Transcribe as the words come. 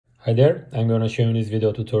Hi there, I'm gonna show you in this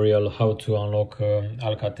video tutorial how to unlock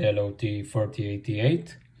Alcatel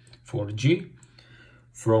OT-3088 4G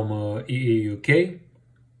from EE UK.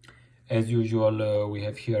 As usual, we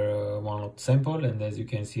have here one lot sample, and as you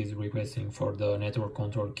can see, it's requesting for the network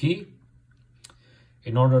control key.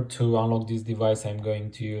 In order to unlock this device, I'm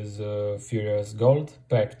going to use Furiousgold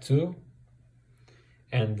Pack 2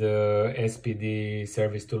 and SPD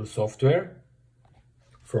Service Tool software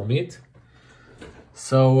from it.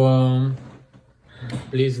 So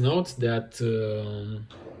please note that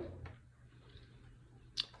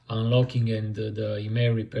unlocking and the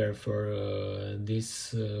email repair for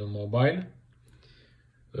this mobile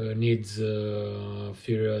needs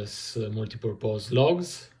Furious multipurpose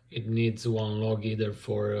logs. It needs one log either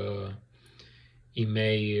for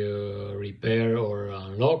email repair or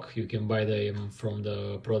unlock. You can buy them from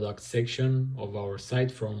the product section of our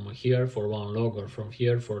site, from here for one log or from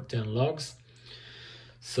here for 10 logs.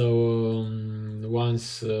 So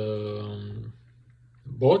once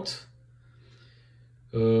bought,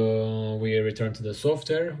 we return to the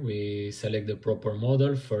software, we select the proper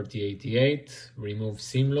model 3088, remove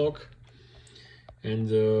SIM lock,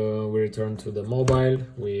 and we return to the mobile.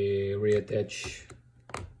 We reattach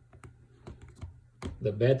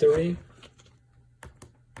the battery,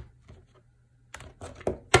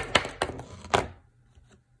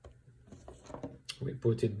 we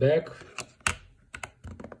put it back,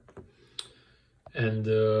 and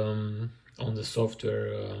on the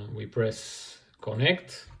software we press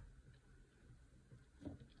connect.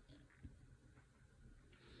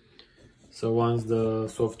 So once the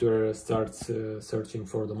software starts searching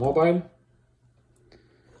for the mobile,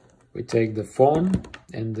 we take the phone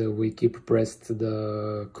and we keep pressed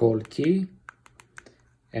the call key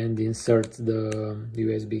and insert the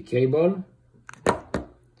USB cable.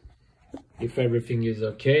 If everything is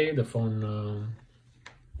okay, the phone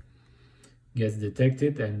gets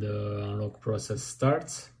detected and the unlock process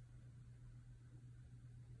starts.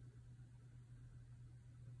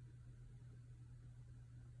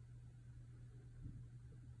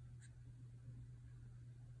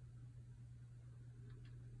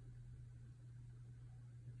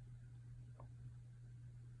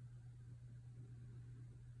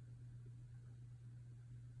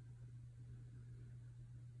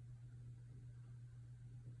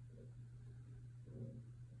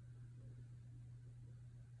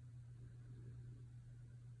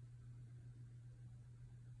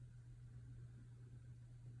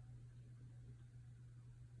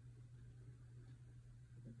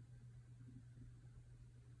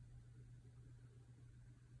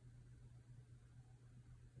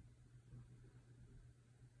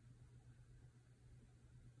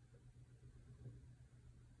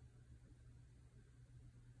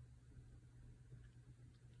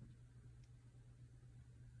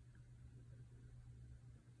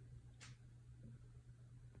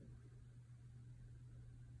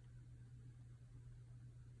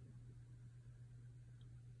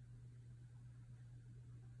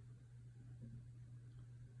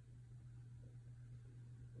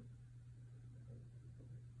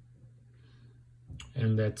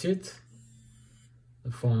 And that's it.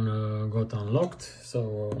 The phone got unlocked,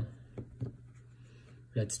 so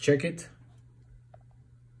let's check it.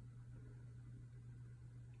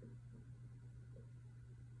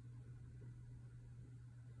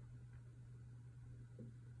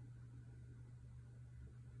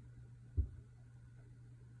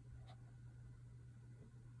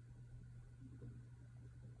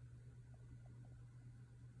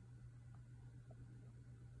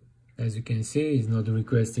 As you can see, it's not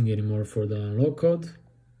requesting anymore for the unlock code.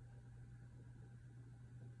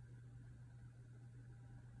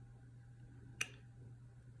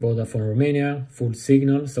 Vodafone Romania, full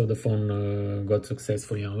signal, so the phone got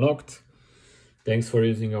successfully unlocked. Thanks for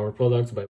using our products. Bye.